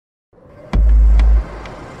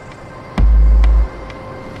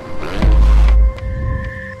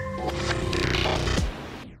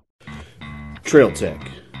Trail Tech.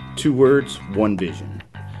 2 words, 1 vision.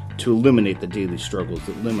 To eliminate the daily struggles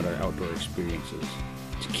that limit our outdoor experiences.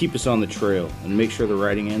 To keep us on the trail and make sure the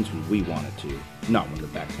riding ends when we want it to, not when the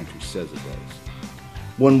backcountry says it does.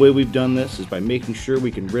 One way we've done this is by making sure we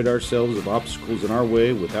can rid ourselves of obstacles in our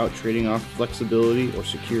way without trading off flexibility or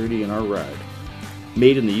security in our ride.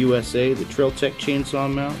 Made in the USA, the Trail Tech chainsaw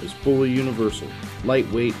mount is fully universal,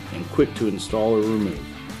 lightweight, and quick to install or remove.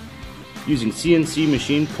 Using CNC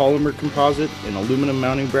machined polymer composite and aluminum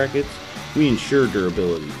mounting brackets, we ensure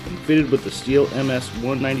durability, and fitted with the Stihl MS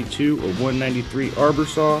 192 or 193 arbor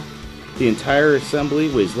saw, the entire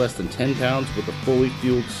assembly weighs less than 10 pounds with a fully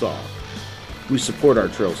fueled saw. We support our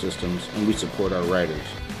trail systems and we support our riders.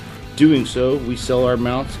 Doing so, we sell our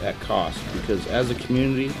mounts at cost because as a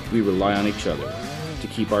community, we rely on each other to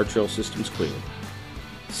keep our trail systems clear.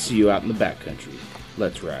 See you out in the backcountry.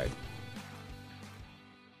 Let's ride.